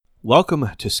Welcome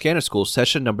to Scanner School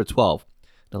session number 12. In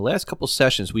the last couple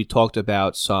sessions, we talked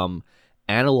about some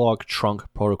analog trunk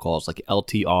protocols like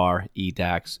LTR,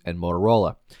 eDAX, and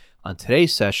Motorola. On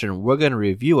today's session, we're going to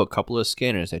review a couple of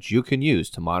scanners that you can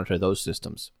use to monitor those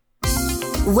systems.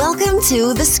 Welcome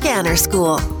to the Scanner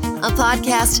School, a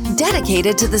podcast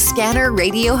dedicated to the scanner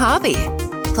radio hobby.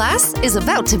 Class is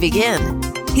about to begin.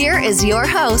 Here is your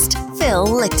host, Phil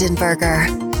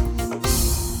Lichtenberger.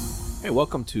 Hey,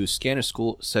 welcome to Scanner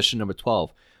School session number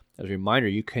 12. As a reminder,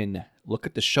 you can look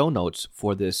at the show notes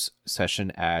for this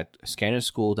session at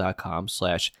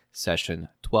scannerschool.com/session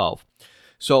 12.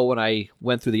 So when I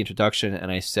went through the introduction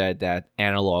and I said that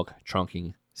analog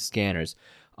trunking scanners,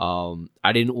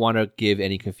 I didn't want to give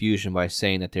any confusion by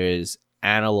saying that there is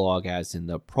analog as in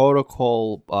the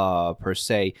protocol per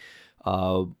se.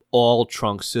 All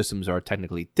trunk systems are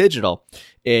technically digital.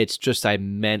 It's just I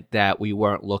meant that we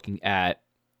weren't looking at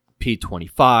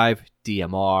P25,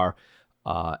 DMR,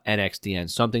 NXDN,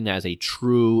 something that is a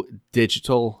true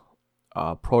digital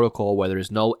protocol where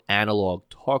there's no analog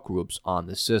talk groups on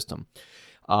the system.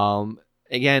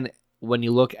 Again, when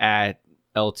you look at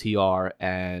LTR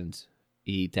and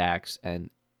eDAX and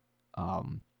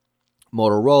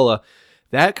Motorola,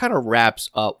 that kind of wraps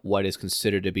up what is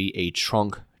considered to be a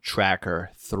trunk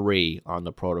tracker 3 on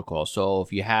the protocol. So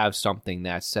if you have something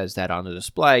that says that on the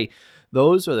display,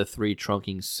 those are the 3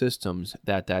 trunking systems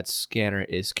that scanner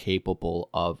is capable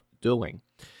of doing.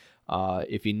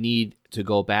 If you need to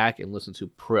go back and listen to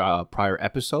prior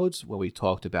episodes where we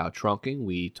talked about trunking,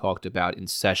 we talked about in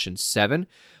session 7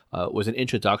 was an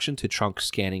introduction to trunk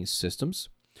scanning systems.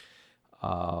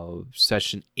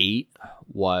 Session 8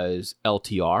 was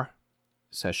LTR.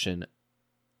 Session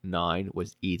 9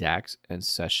 was eDAX, and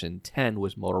session 10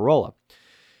 was Motorola.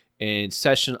 In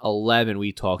session 11,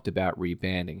 we talked about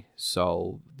rebanding.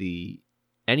 So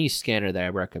any scanner that I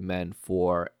recommend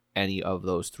for any of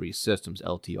those 3 systems,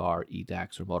 LTR,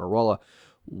 eDAX, or Motorola,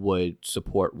 would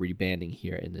support rebanding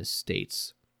here in the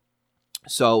States.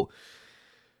 So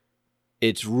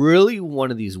it's really one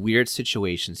of these weird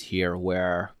situations here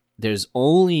where there's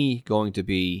only going to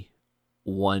be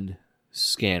one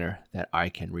scanner that I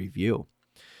can review.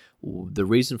 The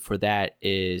reason for that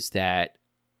is that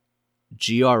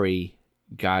GRE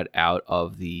got out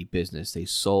of the business. They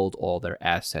sold all their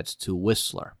assets to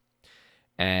Whistler.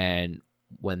 And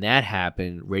when that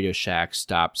happened, Radio Shack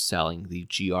stopped selling the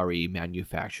GRE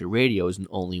manufactured radios and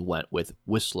only went with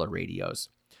Whistler radios.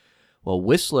 Well,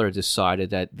 Whistler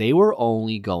decided that they were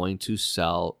only going to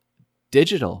sell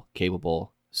digital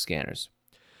capable scanners.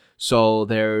 So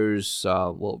there's,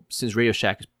 since Radio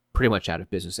Shack is pretty much out of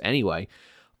business anyway,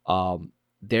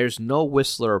 there's no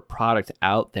Whistler product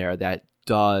out there that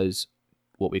does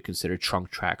what we consider Trunk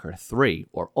Tracker 3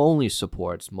 or only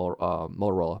supports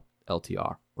Motorola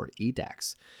LTR or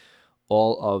eDAX.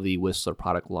 All of the Whistler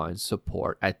product lines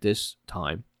support at this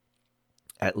time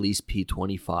at least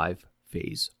P25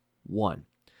 Phase 1.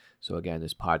 So again,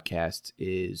 this podcast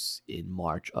is in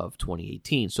March of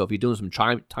 2018. So if you're doing some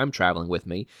time traveling with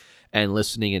me and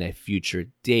listening in a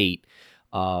future date,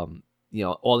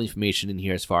 all the information in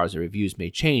here as far as the reviews may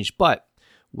change, but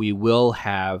we will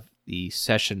have the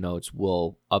session notes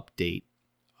will update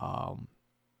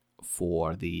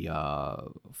for the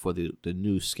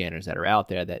new scanners that are out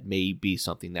there. That may be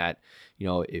something that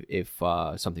if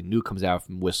something new comes out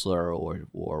from Whistler or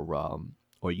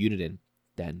Uniden,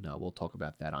 then we'll talk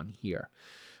about that on here.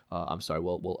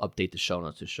 We'll update the show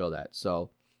notes to show that.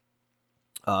 So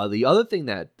the other thing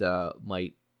that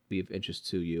might be of interest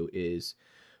to you is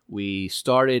we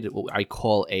started what I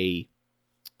call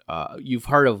you've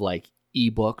heard of like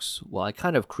ebooks. Well, I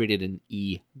kind of created an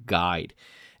e-guide,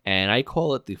 and I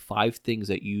call it the 5 things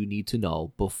that you need to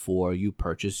know before you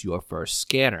purchase your first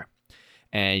scanner.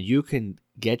 And you can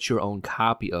get your own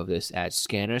copy of this at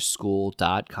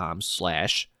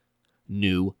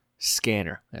scannerschool.com/new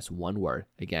scanner. That's one word.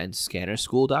 Again,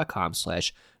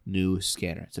 scannerschool.com/new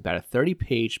scanner. It's about a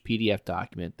 30-page PDF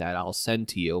document that I'll send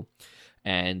to you,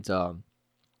 and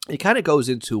it kind of goes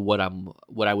into what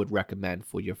I would recommend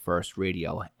for your first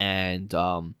radio, and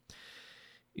we'll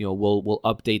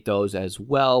update those as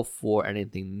well for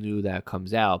anything new that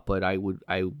comes out. But I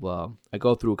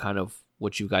go through kind of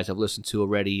what you guys have listened to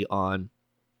already on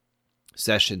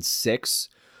session 6,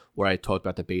 where I talked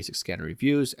about the basic scanner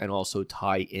reviews, and also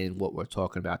tie in what we're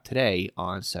talking about today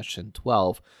on session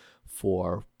 12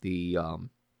 for the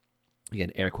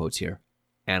again air quotes here,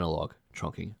 analog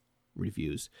trunking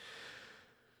reviews.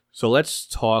 So let's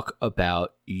talk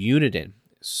about Uniden.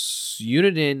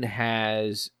 Uniden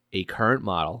has a current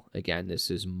model. Again, this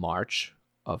is March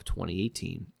of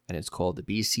 2018, and it's called the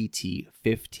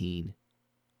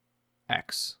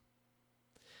BCT15X.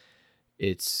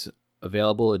 It's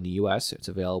available in the US, it's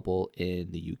available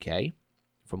in the UK,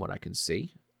 from what I can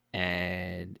see,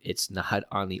 and it's not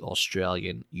on the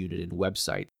Australian Uniden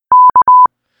website.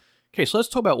 Okay, so let's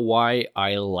talk about why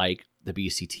I like the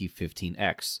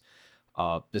BCT15X.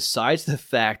 Besides the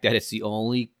fact that it's the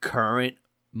only current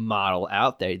model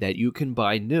out there that you can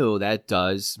buy new that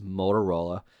does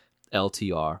Motorola,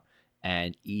 LTR,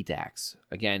 and eDAX.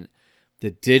 Again, the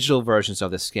digital versions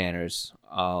of the scanners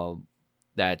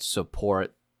that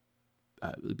support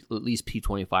at least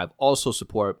P25 also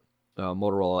support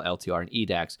Motorola, LTR, and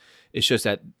eDAX. It's just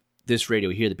that this radio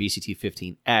here, the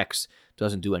BCT15X,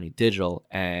 doesn't do any digital,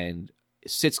 and it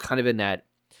sits kind of in that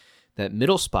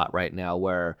middle spot right now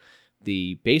where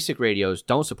the basic radios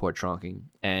don't support trunking,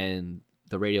 and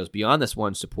the radios beyond this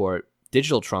one support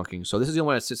digital trunking. So this is the only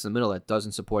one that sits in the middle that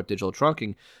doesn't support digital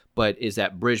trunking, but is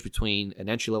that bridge between an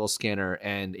entry-level scanner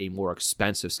and a more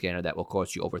expensive scanner that will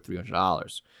cost you over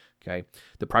 $300. Okay,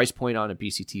 the price point on a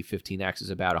BCT15X is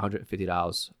about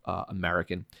 $150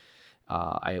 American.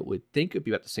 I would think it'd be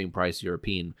about the same price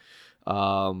European,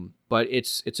 but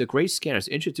it's a great scanner. It's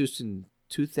introduced in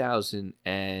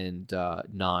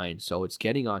 2009, so it's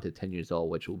getting on to 10 years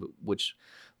old, which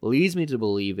leads me to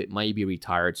believe it might be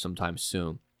retired sometime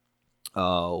soon,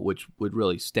 which would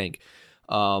really stink.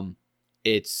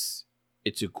 It's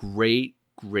a great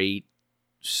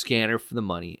scanner for the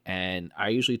money, and I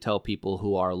usually tell people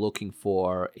who are looking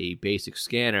for a basic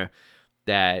scanner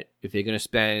that if they're going to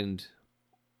spend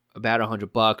about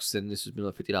 $100, then this is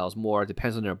 $50 more. It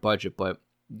depends on their budget, but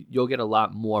you'll get a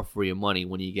lot more for your money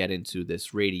when you get into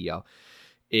this radio.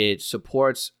 It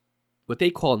supports what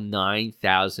they call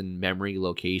 9,000 memory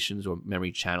locations or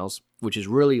memory channels, which is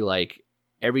really like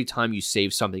every time you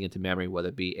save something into memory, whether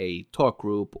it be a talk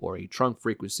group or a trunk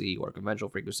frequency or a conventional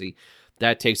frequency,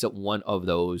 that takes up one of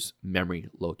those memory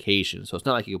locations. So it's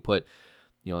not like you can put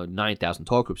 9,000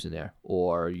 talk groups in there,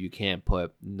 or you can't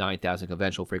put 9,000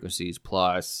 conventional frequencies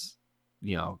plus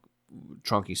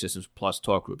trunking systems plus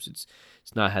talk groups. It's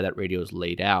not how that radio is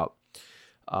laid out.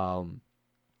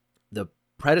 The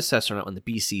predecessor on the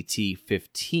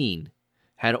BCT15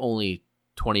 had only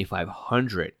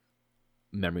 2,500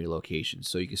 memory locations.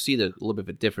 So you can see a little bit of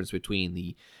a difference between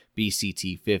the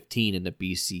BCT15 and the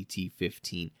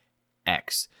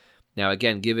BCT15X. Now,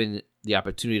 again, given the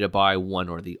opportunity to buy one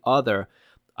or the other,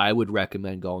 I would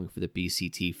recommend going for the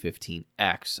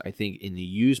BCT15X. I think in the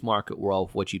used market world,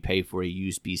 what you pay for a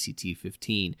used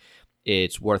BCT15,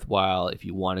 it's worthwhile. If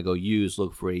you want to go used,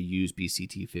 look for a used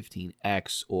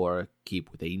BCT15X or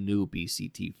keep with a new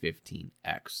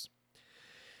BCT15X.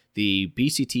 The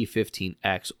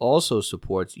BCT15X also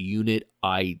supports unit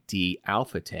ID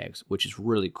alpha tags, which is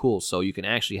really cool. So you can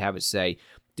actually have it say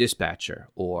dispatcher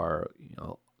or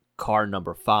car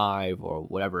number 5 or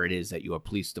whatever it is that your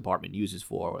police department uses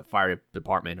for, or fire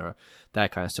department or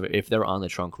that kind of stuff, if they're on the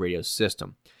trunk radio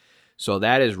system. So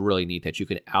that is really neat that you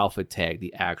can alpha tag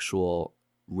the actual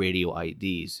radio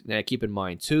IDs. Now keep in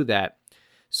mind too that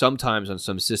sometimes on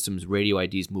some systems, radio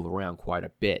IDs move around quite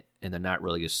a bit, and they're not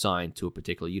really assigned to a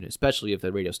particular unit, especially if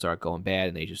the radios start going bad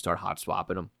and they just start hot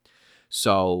swapping them.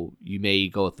 So you may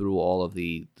go through all of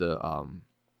the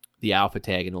alpha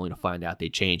tag and only to find out they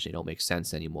changed. They don't make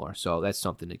sense anymore. So that's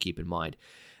something to keep in mind.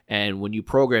 And when you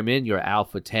program in your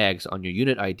alpha tags on your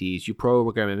unit IDs, you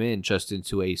program them in just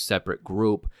into a separate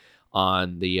group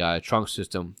on the trunk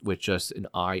system with just an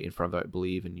I in front of it, I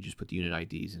believe, and you just put the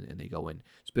unit IDs and they go in.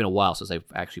 It's been a while since I've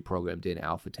actually programmed in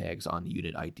alpha tags on the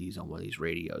unit IDs on one of these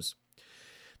radios.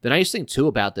 The nice thing, too,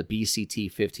 about the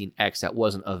BCT15X that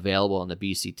wasn't available on the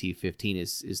BCT15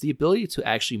 is the ability to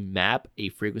actually map a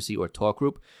frequency or talk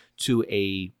group to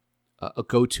a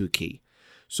go-to key.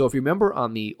 So if you remember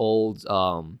on the old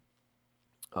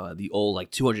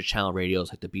like 200 channel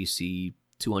radios like the BC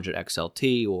 200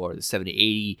 XLT or the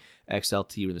 7080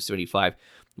 XLT or the 75,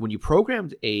 when you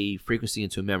programmed a frequency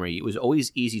into a memory, it was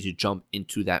always easy to jump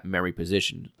into that memory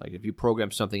position. Like if you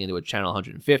programmed something into a channel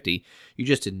 150, you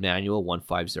just did manual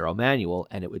 150 manual,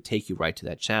 and it would take you right to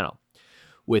that channel.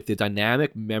 With the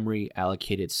dynamic memory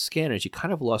allocated scanners, you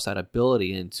kind of lost that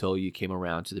ability until you came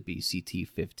around to the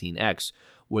BCT15X,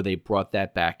 where they brought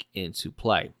that back into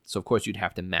play. So of course you'd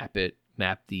have to map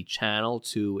the channel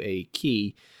to a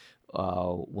key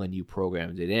when you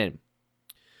programmed it in.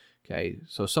 Okay,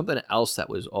 so something else that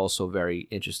was also very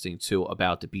interesting too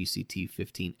about the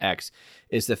BCT15X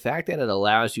is the fact that it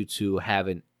allows you to have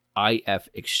an IF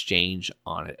exchange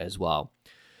on it as well.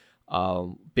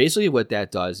 Basically what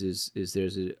that does is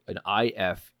there's an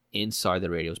IF inside the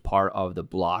radio as part of the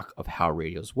block of how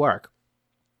radios work.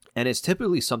 And it's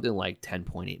typically something like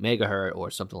 10.8 megahertz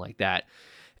or something like that.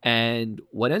 And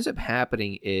what ends up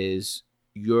happening is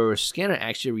your scanner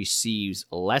actually receives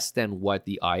less than what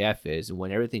the IF is. And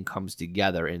when everything comes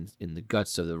together in the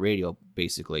guts of the radio,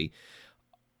 basically,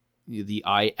 the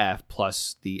IF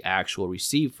plus the actual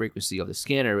receive frequency of the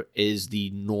scanner is the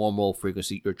normal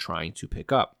frequency you're trying to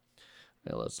pick up.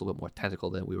 Now, it's a little bit more technical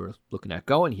than we were looking at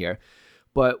going here.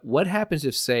 But what happens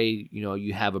if, say,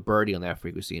 you have a birdie on that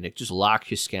frequency and it just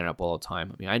locks your scanner up all the time?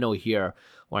 I mean, I know here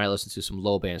when I listen to some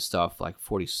low band stuff like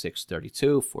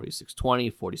 4632, 4620,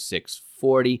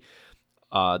 4640,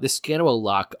 this scanner will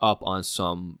lock up on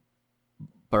some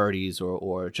birdies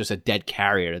or just a dead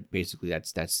carrier basically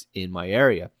that's in my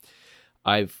area.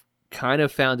 I've kind of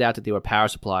found out that they were power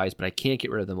supplies, but I can't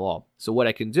get rid of them all. So what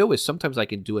I can do is sometimes I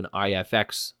can do an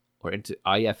IFX or into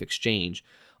IF exchange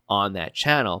on that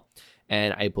channel.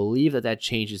 And I believe that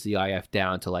changes the IF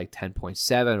down to like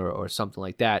 10.7 or something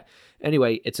like that.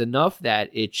 Anyway, it's enough that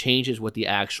it changes what the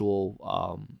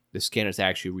actual, the scanner is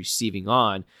actually receiving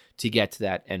on to get to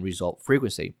that end result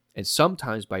frequency. And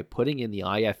sometimes by putting in the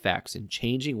IFX and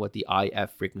changing what the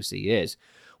IF frequency is,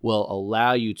 will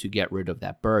allow you to get rid of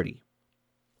that birdie.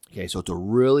 Okay, so it's a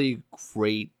really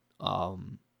great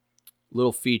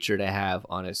little feature to have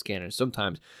on a scanner.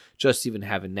 Sometimes just even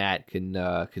having that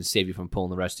can save you from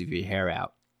pulling the rest of your hair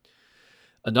out.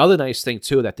 Another nice thing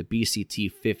too that the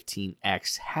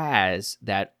BCT15X has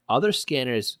that other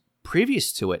scanners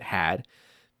previous to it had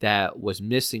that was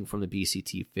missing from the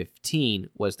BCT15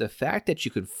 was the fact that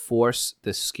you could force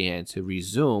the scan to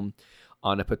resume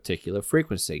on a particular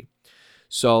frequency.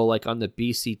 So like on the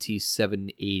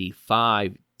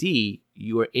BCT785D,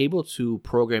 you were able to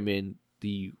program in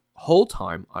the hold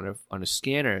time on a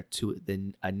scanner to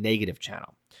a negative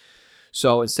channel.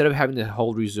 So instead of having the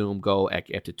hold resume go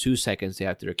after 2 seconds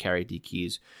after the carry D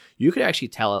keys, you could actually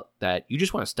tell it that you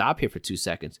just want to stop here for 2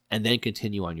 seconds and then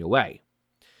continue on your way.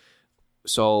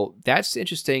 So that's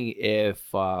interesting if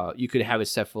you could have it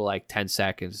set for like 10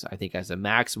 seconds, I think, as a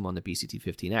maximum on the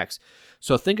BCT15X.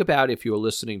 So think about if you were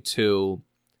listening to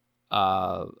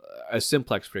a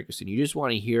simplex frequency, and you just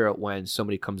want to hear it when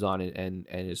somebody comes on and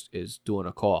is doing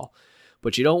a call,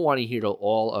 but you don't want to hear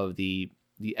all of the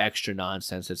extra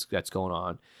nonsense that's going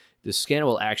on. The scanner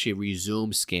will actually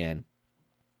resume scan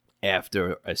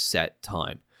after a set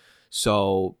time.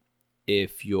 So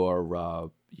if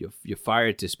your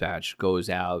fire dispatch goes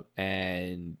out,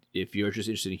 and if you're just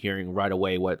interested in hearing right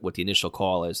away what the initial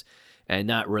call is and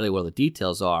not really what the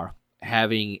details are,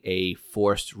 having a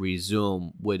forced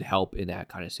resume would help in that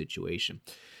kind of situation.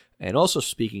 And also,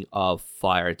 speaking of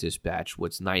fire dispatch,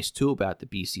 what's nice too about the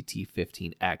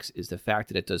BCT15X is the fact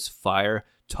that it does fire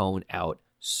tone out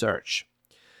search.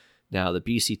 Now, the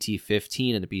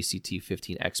BCT15 and the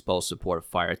BCT15X both support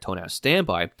fire tone out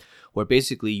standby, where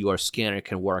basically your scanner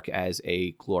can work as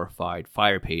a glorified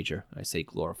fire pager. I say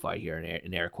glorified here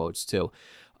in air quotes too.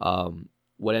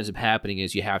 What ends up happening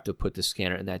is you have to put the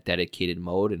scanner in that dedicated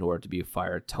mode in order to be a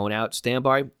fire tone out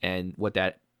standby. And what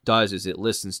that does is it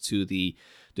listens to the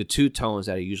two tones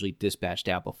that are usually dispatched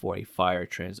out before a fire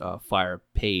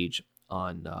page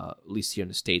on at least here in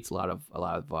the States. A lot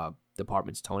of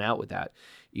departments tone out with that,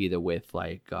 either with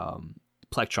like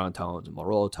Plectron tones and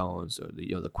Motorola tones, or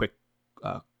the quick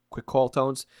call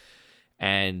tones,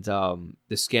 and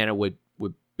the scanner would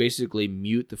basically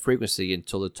mute the frequency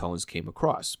until the tones came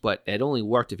across. But it only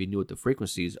worked if you knew what the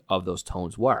frequencies of those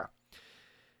tones were.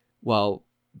 Well,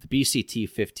 the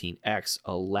BCT15X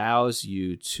allows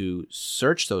you to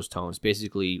search those tones,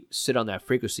 basically sit on that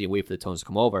frequency and wait for the tones to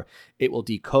come over. It will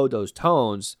decode those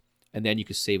tones, and then you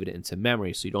can save it into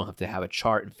memory, so you don't have to have a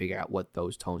chart and figure out what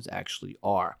those tones actually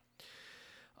are.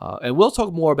 And we'll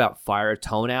talk more about fire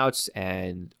tone outs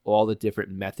and all the different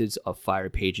methods of fire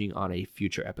paging on a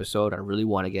future episode. I really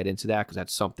want to get into that because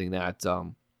that's something that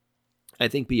I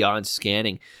think beyond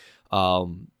scanning,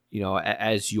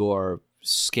 as your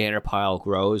scanner pile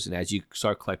grows and as you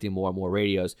start collecting more and more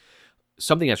radios,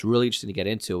 something that's really interesting to get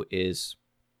into is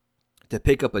to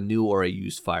pick up a new or a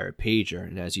used fire pager.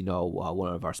 And as you know,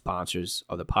 one of our sponsors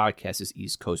of the podcast is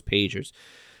East Coast Pagers.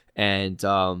 And,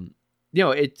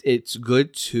 it's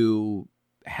good to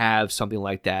have something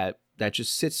like that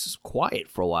just sits quiet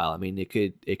for a while. I mean, it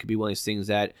could be one of these things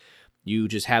that you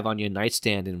just have on your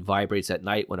nightstand and vibrates at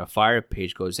night when a fire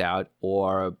page goes out,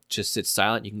 or just sits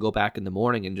silent. You can go back in the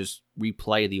morning and just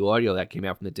replay the audio that came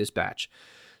out from the dispatch.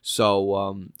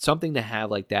 So something to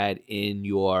have like that in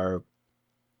your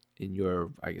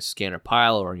I guess scanner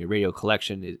pile or in your radio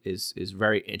collection is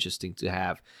very interesting to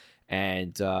have.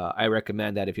 And I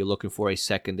recommend that if you're looking for a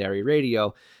secondary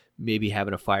radio, maybe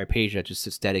having a fire page that just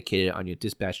sits dedicated on your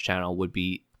dispatch channel would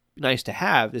be nice to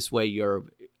have. This way your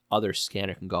other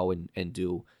scanner can go and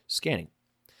do scanning.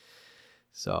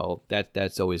 So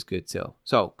that's always good too.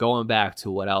 So going back to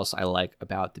what else I like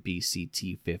about the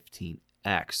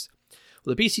BCT15X.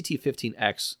 Well, the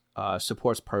BCT15X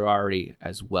supports priority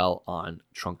as well on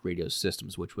trunk radio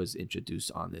systems, which was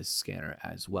introduced on this scanner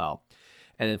as well.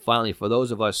 And then finally, for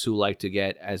those of us who like to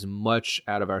get as much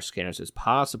out of our scanners as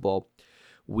possible,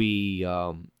 we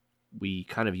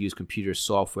kind of use computer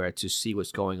software to see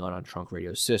what's going on trunk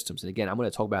radio systems. And again, I'm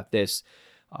going to talk about this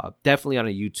definitely on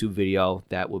a YouTube video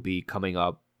that will be coming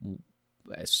up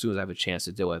as soon as I have a chance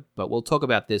to do it. But we'll talk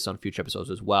about this on future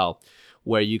episodes as well,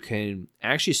 where you can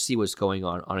actually see what's going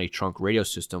on a trunk radio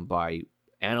system by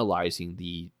analyzing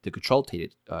the control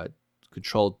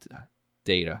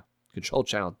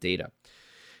channel data.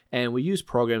 And we use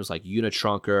programs like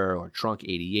Unitrunker or Trunk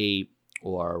 88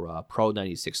 or Pro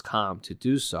 96Com to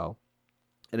do so.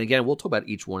 And again, we'll talk about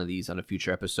each one of these on a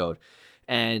future episode.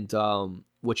 And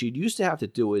what you used to have to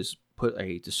do is put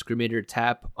a discriminator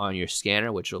tap on your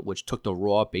scanner, which took the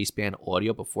raw baseband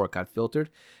audio before it got filtered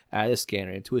out of the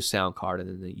scanner into a sound card, and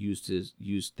then they used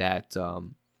that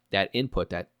input,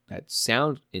 that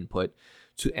sound input,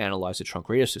 to analyze the trunk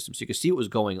radio system. So you could see what was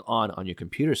going on your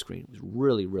computer screen. It was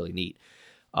really, really neat.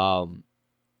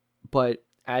 But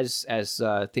as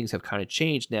things have kind of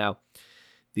changed now,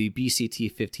 the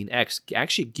BCT15X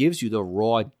actually gives you the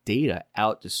raw data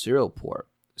out the serial port.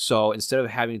 So instead of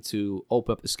having to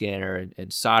open up the scanner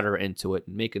and solder into it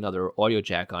and make another audio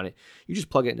jack on it, you just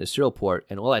plug it in the serial port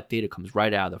and all that data comes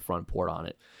right out of the front port on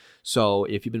it. So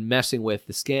if you've been messing with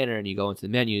the scanner and you go into the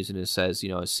menus and it says,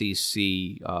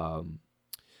 CC,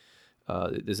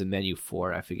 there's a menu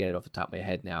for it. I forget it off the top of my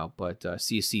head now, but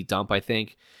CC dump, I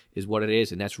think, is what it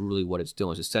is. And that's really what it's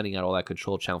doing. It's sending out all that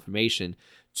control channel information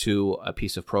to a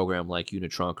piece of program like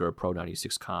Unitrunker or Pro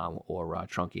 96Com or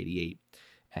Trunk 88.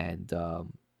 And,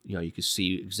 you can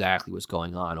see exactly what's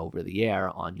going on over the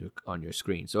air on your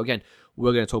screen. So again,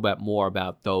 we're going to talk more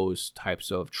about those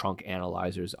types of trunk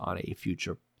analyzers on a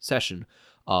future session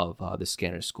of the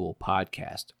Scanner School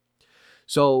podcast.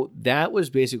 So that was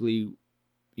basically,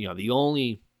 the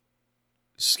only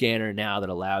scanner now that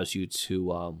allows you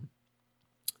to,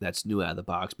 that's new out of the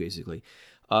box, basically.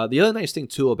 The other nice thing,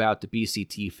 too, about the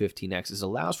BCT15X is it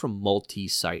allows for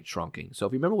multi-site trunking. So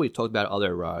if you remember, we talked about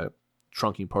other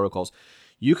trunking protocols.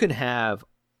 You can have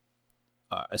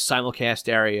a simulcast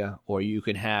area, or you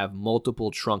can have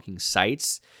multiple trunking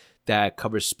sites that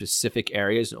cover specific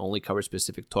areas and only cover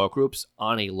specific talk groups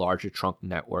on a larger trunk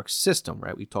network system,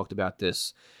 right? We talked about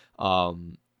this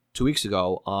 2 weeks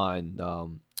ago on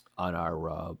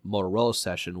our Motorola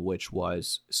session, which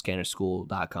was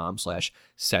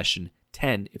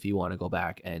scannerschool.com/session10 if you want to go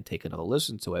back and take another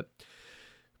listen to it.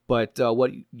 But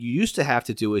what you used to have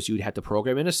to do is you'd have to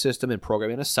program in a system and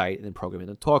program in a site and then program in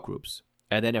the talk groups.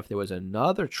 And then if there was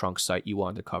another trunk site you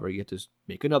wanted to cover, you had to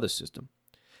make another system,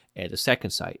 add a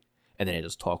second site, and then add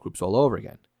those talk groups all over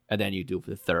again. And then you do for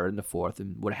the third and the fourth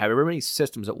and however many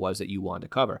systems it was that you wanted to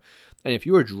cover. And if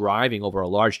you were driving over a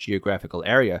large geographical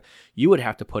area, you would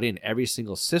have to put in every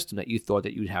single system that you thought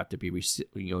that you'd have to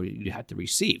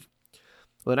receive.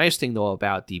 Well, the nice thing, though,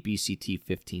 about the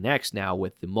BCT15X now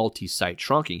with the multi-site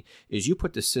trunking is you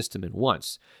put the system in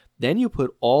once. Then you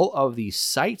put all of these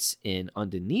sites in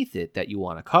underneath it that you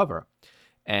want to cover.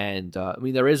 And,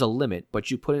 there is a limit, but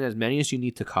you put in as many as you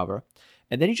need to cover.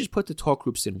 And then you just put the talk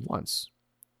groups in once.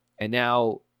 And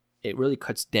now it really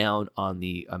cuts down on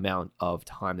the amount of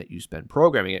time that you spend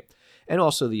programming it and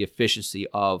also the efficiency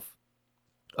of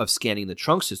scanning the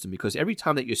trunk system, because every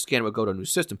time that your scanner would go to a new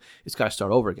system, it's got to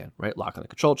start over again, right? Lock on the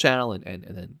control channel and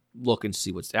then look and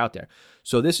see what's out there.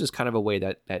 So this is kind of a way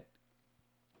that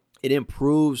it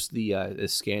improves the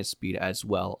scan speed as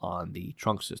well on the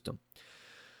trunk system.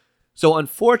 So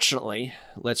unfortunately,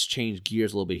 let's change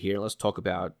gears a little bit here. Let's talk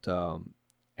about a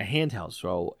handheld.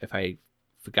 So if I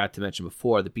forgot to mention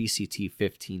before, the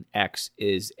BCT15X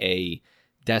is a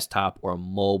desktop or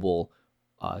mobile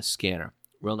scanner.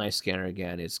 Real nice scanner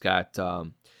again. It's got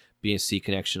BNC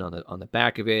connection on the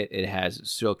back of it. It has a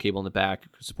serial cable in the back,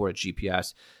 supported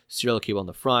GPS, serial cable in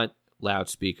the front,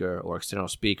 loudspeaker or external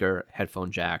speaker,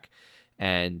 headphone jack,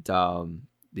 and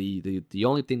the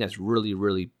only thing that's really,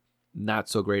 really not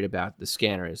so great about the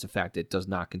scanner is the fact that it does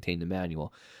not contain the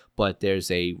manual. But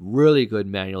there's a really good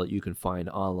manual that you can find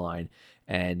online,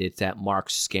 and it's at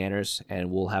Marks Scanners, and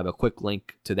we'll have a quick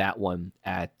link to that one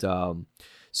at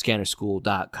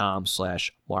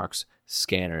scannerschool.com/Marks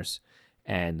Scanners.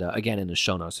 And again, in the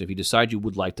show notes. So if you decide you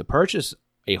would like to purchase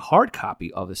a hard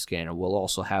copy of the scanner, we'll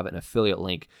also have an affiliate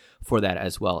link for that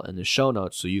as well in the show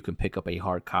notes, so you can pick up a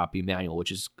hard copy manual,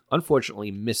 which is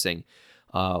unfortunately missing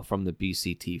from the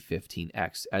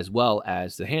BCT15X, as well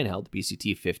as the handheld, the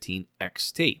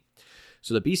BCT15XT.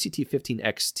 So the BCT-15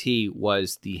 XT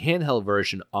was the handheld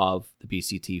version of the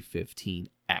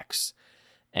BCT-15X.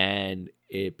 And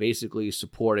it basically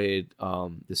supported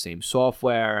the same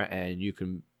software, and you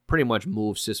can pretty much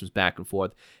move systems back and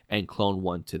forth and clone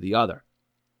one to the other.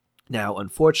 Now,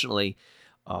 unfortunately,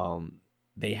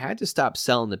 they had to stop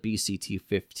selling the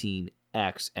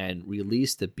BCT-15X and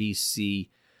release the BC346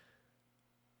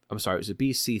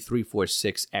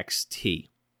 XT.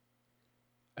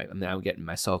 I'm now getting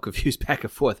myself confused back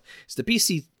and forth. It's the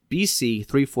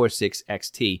BC346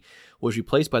 XT was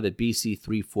replaced by the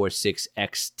BC346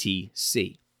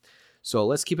 XTC. So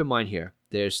let's keep in mind here,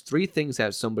 there's 3 things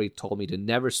that somebody told me to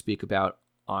never speak about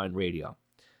on radio: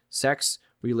 sex,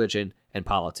 religion, and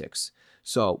politics.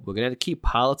 So we're going to keep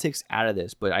politics out of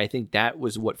this, but I think that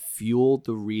was what fueled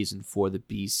the reason for the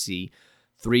BC346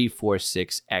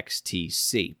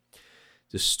 XTC.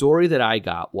 The story that I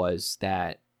got was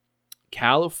that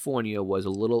California was a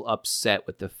little upset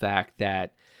with the fact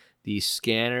that the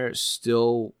scanner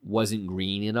still wasn't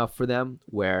green enough for them,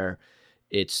 where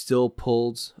it still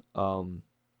pulled a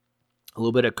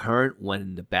little bit of current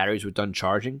when the batteries were done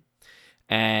charging,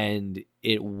 and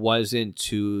it wasn't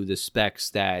to the specs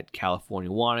that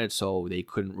California wanted, so they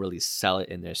couldn't really sell it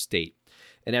in their state.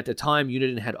 And at the time,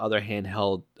 Uniden had other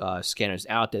handheld scanners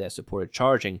out there that supported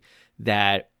charging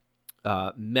that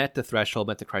met the threshold,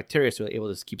 met the criteria, so they were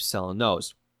able to keep selling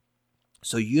those.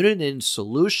 So Uniden's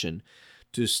solution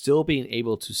to still being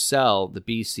able to sell the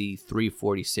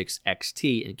BC346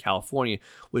 XT in California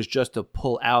was just to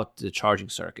pull out the charging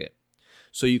circuit.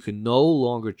 So you can no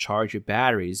longer charge your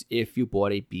batteries if you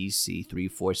bought a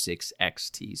BC346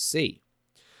 XTC.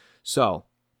 So,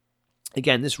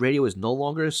 again, this radio is no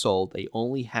longer sold. They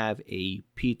only have a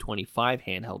P25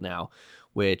 handheld now,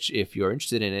 which if you're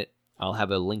interested in it, I'll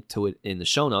have a link to it in the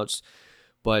show notes.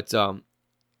 But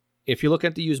if you're looking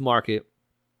at the used market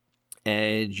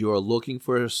and you're looking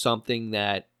for something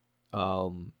that,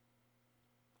 that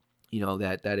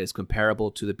is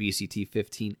comparable to the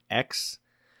BCT-15X,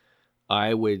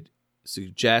 I would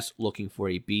suggest looking for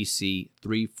a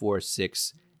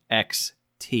BC346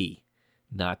 XT,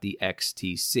 not the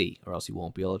XTC, or else you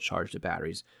won't be able to charge the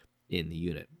batteries in the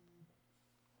unit.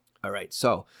 All right,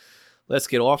 so let's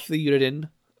get off the Uniden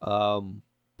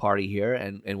party here,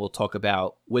 and we'll talk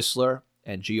about Whistler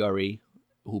and GRE,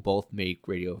 who both make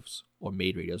radios or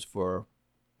made radios for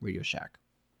Radio Shack.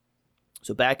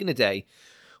 So back in the day,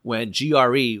 when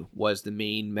GRE was the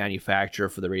main manufacturer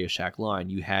for the Radio Shack line,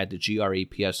 you had the GRE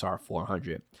PSR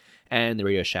 400 and the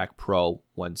Radio Shack Pro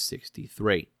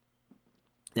 163.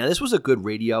 Now, this was a good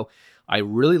radio. I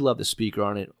really loved the speaker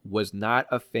on it. Was not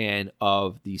a fan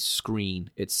of the screen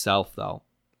itself, though.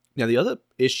 Now, the other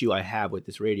issue I have with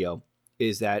this radio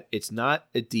is that it's not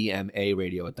a DMA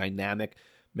radio, a dynamic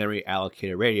memory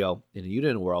allocated radio in the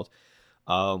Uniden world.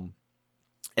 And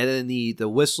then the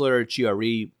Whistler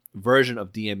GRE version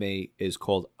of DMA is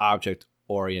called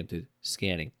object-oriented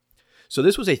scanning. So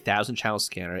this was a 1,000-channel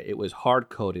scanner. It was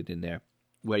hard-coded in there,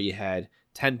 where you had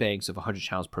 10 banks of 100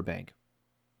 channels per bank.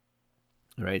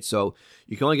 All right, so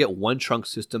you can only get one trunk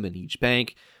system in each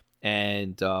bank,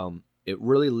 and it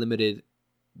really limited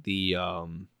the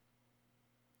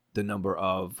number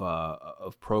of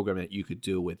programming that you could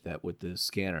do with the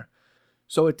scanner.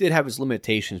 So it did have its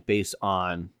limitations based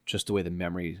on just the way the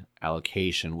memory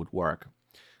allocation would work.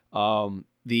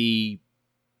 The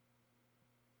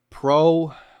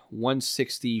Pro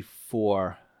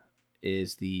 164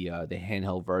 is the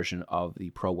handheld version of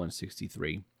the Pro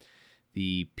 163.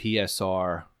 The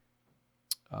PSR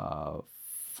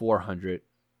 400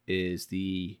 is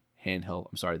the handheld.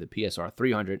 I'm sorry, the PSR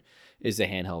 300 is the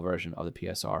handheld version of the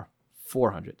PSR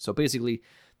 400. So basically,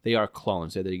 they are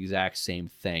clones. They're the exact same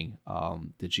thing.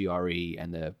 The GRE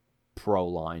and the Pro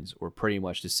lines were pretty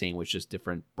much the same, with just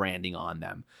different branding on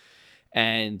them.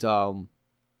 And the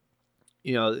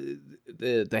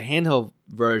handheld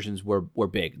versions were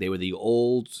big. They were the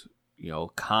old,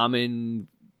 common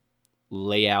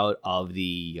layout of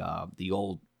the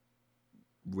old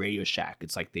Radio Shack.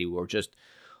 It's like they were just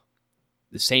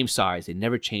the same size. They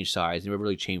never changed size. They never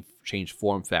really changed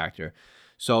form factor.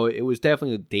 So it was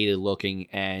definitely dated looking,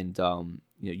 and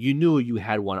you knew you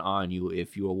had one on you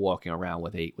if you were walking around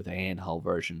with a handheld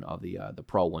version of the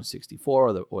Pro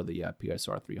 164 or the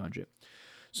PSR 300.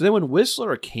 So then when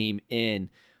Whistler came in,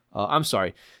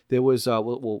 there was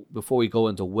before we go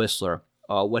into Whistler,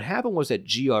 what happened was that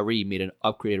GRE made an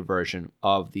upgraded version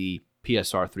of the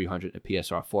PSR 300 and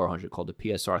PSR 400 called the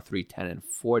PSR 310 and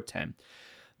 410.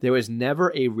 There was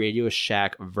never a Radio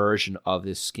Shack version of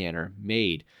this scanner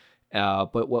made.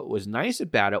 But what was nice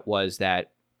about it was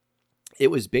that It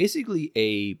was basically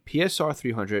a PSR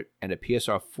 300 and a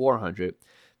PSR 400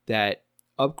 that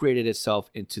upgraded itself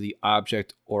into the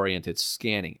object-oriented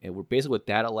scanning. And basically what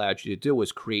that allowed you to do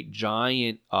was create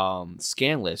giant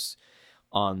scan lists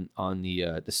on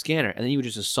the scanner, and then you would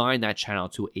just assign that channel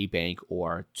to a bank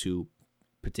or to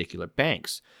particular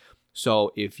banks.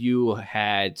 So if you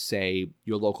had, say,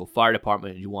 your local fire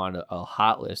department and you wanted a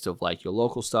hot list of like your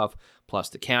local stuff plus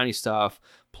the county stuff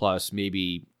plus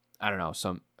maybe, I don't know,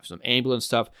 some ambulance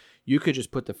stuff, you could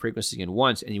just put the frequency in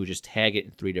once and you would just tag it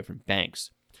in 3 different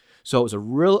banks. So it was a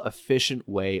real efficient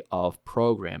way of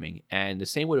programming. And the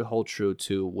same would hold true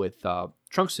too with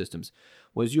trunk systems,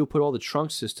 was you would put all the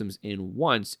trunk systems in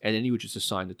once and then you would just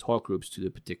assign the talk groups to the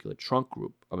particular trunk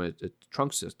group, the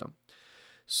trunk system.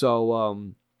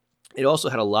 So it also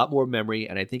had a lot more memory,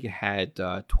 and I think it had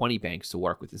 20 banks to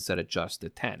work with instead of just the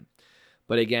 10.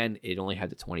 But again, it only had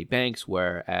the 20 banks,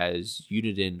 whereas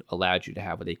Uniden allowed you to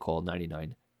have what they call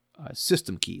 99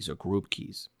 system keys or group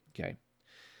keys. Okay.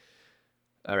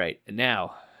 All right. And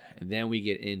then we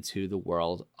get into the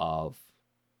world of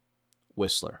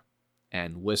Whistler.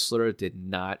 And Whistler did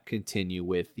not continue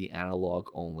with the analog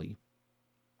only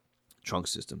trunk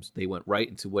systems. They went right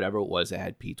into whatever it was that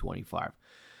had P25.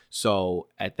 So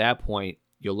at that point,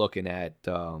 you're looking at,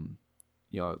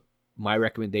 my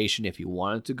recommendation, if you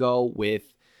wanted to go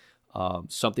with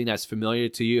something that's familiar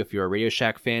to you, if you're a Radio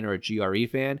Shack fan or a GRE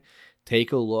fan,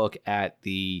 take a look at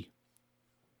the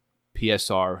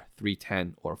PSR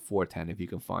 310 or 410 if you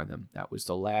can find them. That was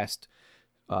the last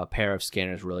pair of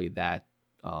scanners really that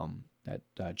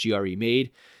GRE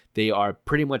made. They are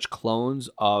pretty much clones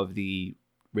of the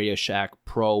Radio Shack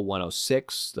Pro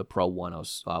 106, the Pro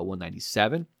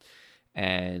 197,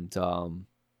 and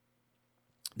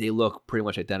they look pretty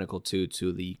much identical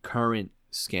to the current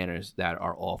scanners that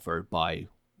are offered by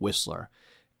Whistler,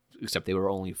 except they were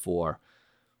only for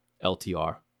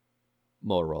LTR,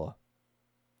 Motorola,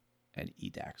 and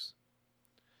EDAX.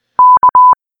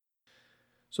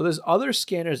 So there's other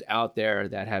scanners out there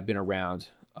that have been around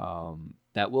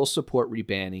that will support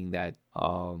rebanding. That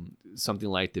something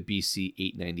like the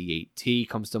BC898T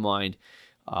comes to mind.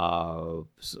 So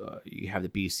you have the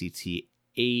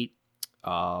BCT8,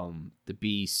 the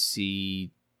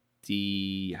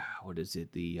BCD, what is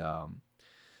it? The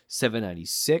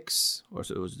 796, or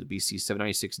so it was the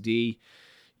BC796D.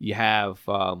 You have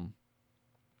a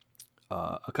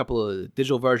couple of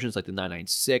digital versions like the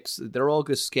 996. They're all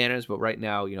good scanners, but right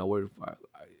now,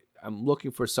 I'm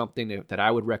looking for something that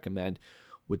I would recommend.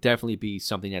 Would definitely be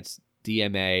something that's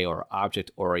DMA or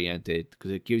object oriented,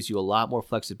 because it gives you a lot more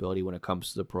flexibility when it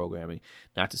comes to the programming.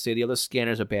 Not to say the other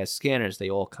scanners are bad scanners; they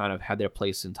all kind of had their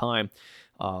place in time.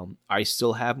 I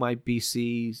still have my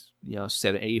BC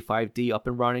 785D up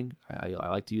and running. I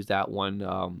like to use that one,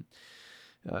 to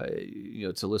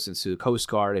listen to Coast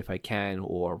Guard if I can,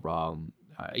 or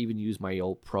I even use my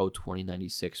old Pro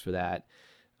 2096 for that.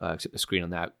 Except the screen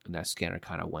on that scanner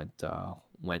kind of went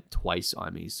twice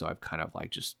on me, so I've kind of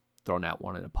like just thrown that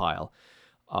one in a pile.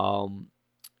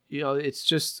 It's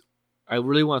just, I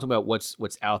really want to talk about what's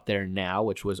out there now,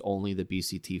 which was only the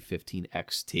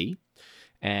BCT15XT,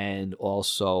 and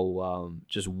also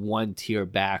just one tier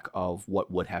back of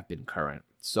what would have been current.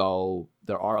 So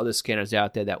there are other scanners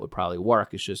out there that would probably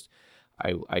work. It's just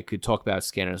I could talk about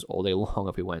scanners all day long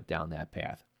if we went down that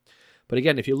path. But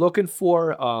again, if you're looking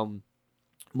for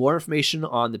more information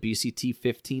on the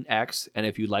BCT15X, and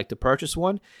if you'd like to purchase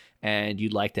one and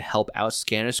you'd like to help out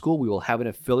Scanner School, we will have an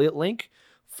affiliate link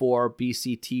for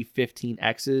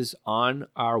BCT15Xs on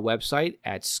our website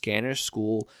at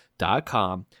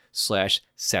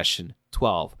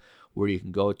scannerschool.com/session12, where you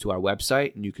can go to our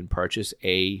website and you can purchase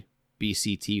a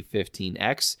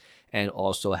BCT15X and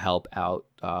also help out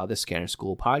the Scanner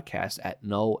School podcast at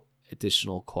no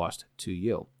additional cost to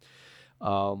you.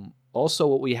 Also,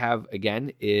 what we have,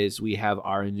 again, is we have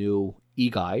our new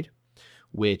e-guide,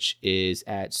 which is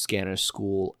at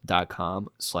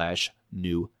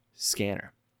scannerschool.com/new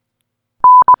scanner.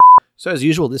 So as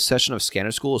usual, this session of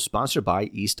Scanner School is sponsored by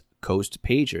East Coast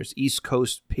Pagers. East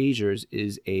Coast Pagers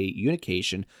is a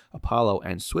Unication, Apollo,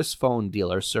 and Swiss phone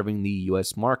dealer serving the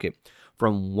U.S. market.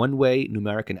 From one-way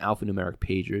numeric and alphanumeric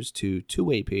pagers to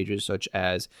two-way pagers such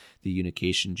as the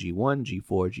Unication G1,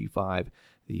 G4, G5,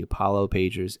 the Apollo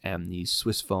pagers, and the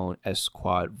Swiss phone S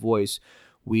Quad voice,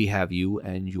 we have you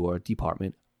and your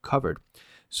department covered.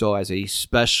 So as a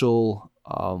special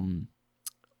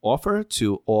offer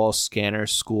to all Scanner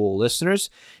School listeners,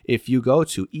 if you go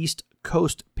to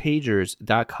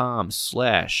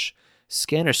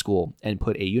eastcoastpagers.com/Scanner School and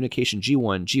put a Unication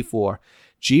G1, G4,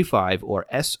 G5, or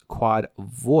S Quad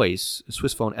voice,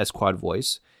 Swiss phone S Quad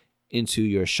voice, into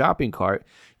your shopping cart,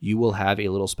 you will have a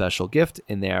little special gift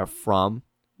in there from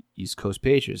East Coast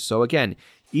Pagers. So again,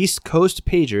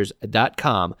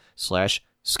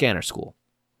 eastcoastpagers.com/Scanner School.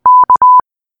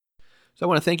 So I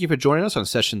want to thank you for joining us on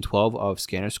session 12 of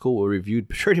Scanner School. We reviewed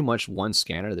pretty much one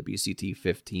scanner, the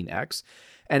BCT15X.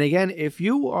 And again, if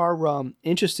you are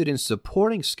interested in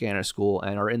supporting Scanner School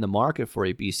and are in the market for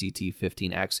a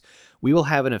BCT15X, we will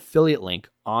have an affiliate link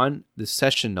on the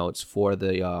session notes for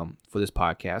the for this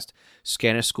podcast,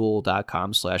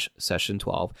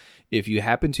 scannerschool.com/session12. If you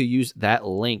happen to use that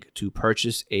link to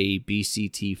purchase a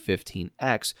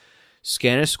BCT15X,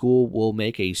 Scanner School will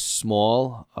make a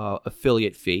small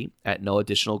affiliate fee at no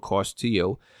additional cost to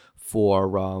you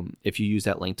for if you use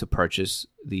that link to purchase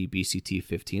the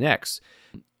BCT15X.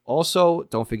 Also,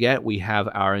 don't forget, we have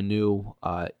our new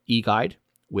e-guide,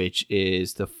 which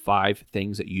is the 5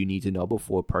 things that you need to know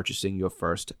before purchasing your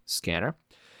first scanner.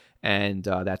 And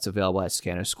that's available at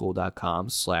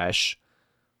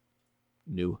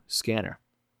scannerschool.com/new scanner.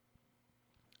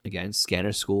 Again,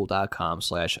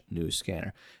 scannerschool.com/new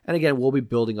scanner. And again, we'll be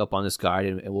building up on this guide,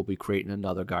 and we'll be creating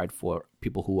another guide for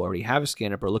people who already have a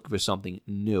scanner but are looking for something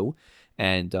new.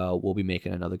 And we'll be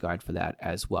making another guide for that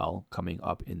as well coming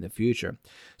up in the future.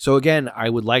 So again,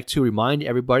 I would like to remind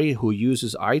everybody who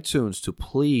uses iTunes to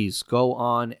please go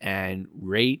on and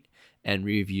rate and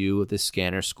review the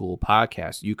Scanner School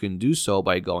podcast. You can do so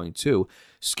by going to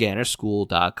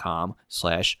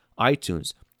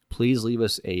scannerschool.com/iTunes. Please leave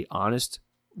us a honest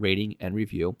rating and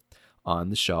review on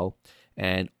the show.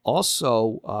 And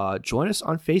also join us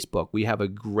on Facebook. We have a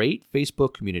great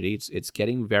Facebook community. It's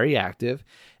getting very active.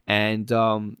 And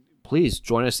please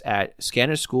join us at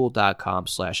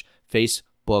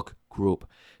scannerschool.com/Facebook group.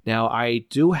 Now, I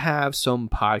do have some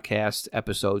podcast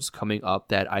episodes coming up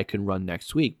that I can run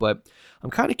next week, but I'm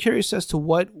kind of curious as to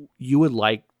what you would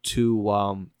like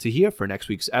to hear for next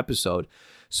week's episode.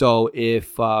 So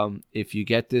if you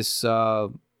get this,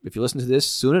 if you listen to this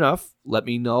soon enough, let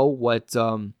me know what's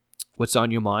on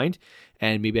your mind,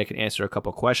 and maybe I can answer a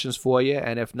couple questions for you.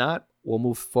 And if not, we'll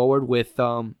move forward with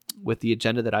the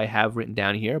agenda that I have written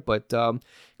down here. But go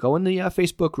in the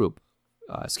Facebook group,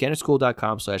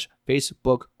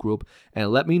 scannerschool.com/Facebook group,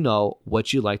 and let me know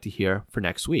what you'd like to hear for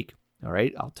next week. All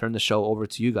right, I'll turn the show over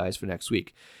to you guys for next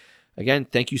week. Again,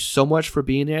 thank you so much for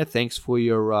being there. Thanks for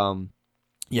your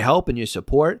help and your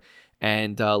support.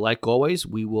 And like always,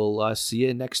 we will see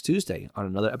you next Tuesday on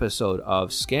another episode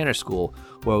of Scanner School,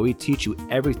 where we teach you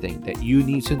everything that you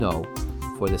need to know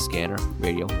for the scanner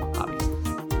radio hobby.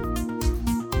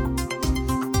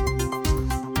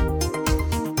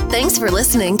 Thanks for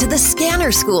listening to the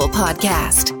Scanner School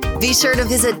podcast. Be sure to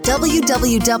visit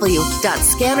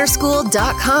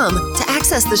www.scannerschool.com to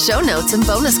access the show notes and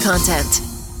bonus content.